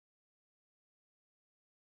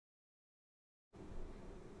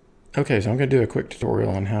Okay, so I'm going to do a quick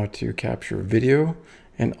tutorial on how to capture video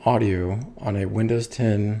and audio on a Windows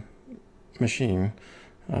 10 machine.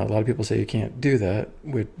 A lot of people say you can't do that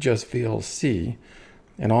with just VLC,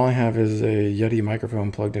 and all I have is a Yeti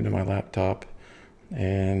microphone plugged into my laptop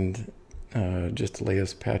and just the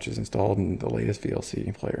latest patches installed and the latest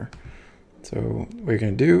VLC player. So what you're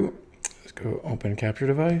going to do is go open Capture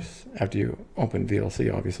Device after you open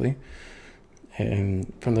VLC, obviously,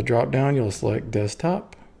 and from the drop down you'll select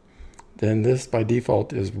Desktop. Then this by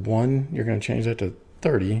default is 1. You're going to change that to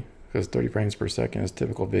 30 because 30 frames per second is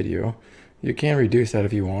typical video. You can reduce that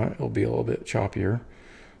if you want. It'll be a little bit choppier.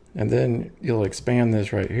 And then you'll expand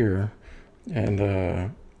this right here, and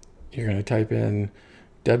you're going to type in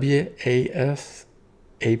WAS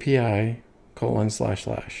API :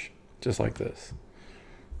 / just like this.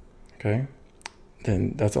 Okay.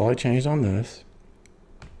 Then that's all I changed on this.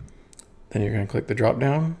 Then you're going to click the drop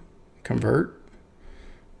down, convert.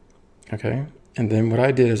 Okay, and then what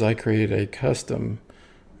I did is I created a custom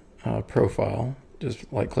profile,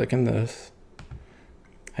 just like clicking this,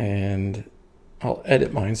 and I'll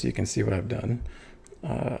edit mine so you can see what I've done.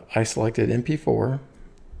 I selected MP4.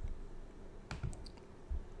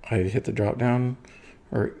 I hit the drop down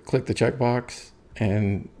or click the checkbox,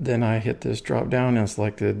 and then I hit this drop down and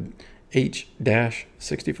selected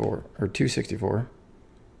H-64 or 264.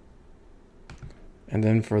 And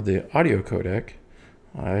then for the audio codec,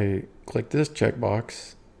 I clicked this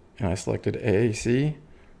checkbox and I selected AAC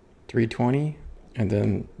 320, and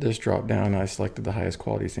then this drop down I selected the highest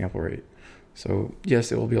quality sample rate. So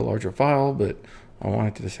yes, it will be a larger file, but I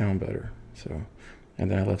want it to sound better. So,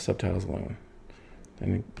 and then I left subtitles alone.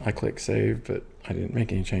 Then I click save, but I didn't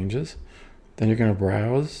make any changes. Then you're going to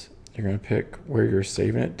browse. You're going to pick where you're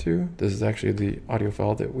saving it to. This is actually the audio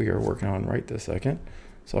file that we are working on right this second.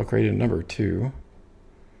 So I'll create a number 2.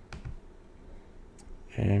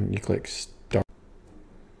 And you click start.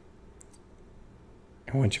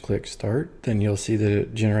 And once you click start, then you'll see that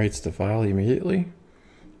it generates the file immediately,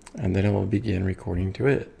 and then it will begin recording to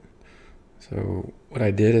it. So what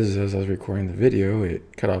I did is, as I was recording the video,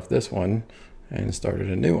 it cut off this one and started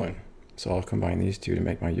a new one. So I'll combine these two to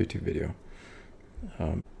make my YouTube video.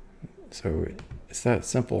 So it's that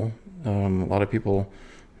simple. A lot of people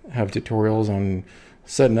have tutorials on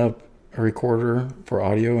setting up a recorder for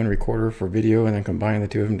audio and recorder for video and then combine the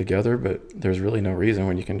two of them together, but there's really no reason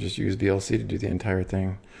when you can just use VLC to do the entire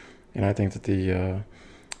thing. And I think that the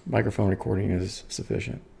microphone recording is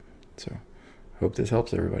sufficient. So hope this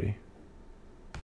helps everybody.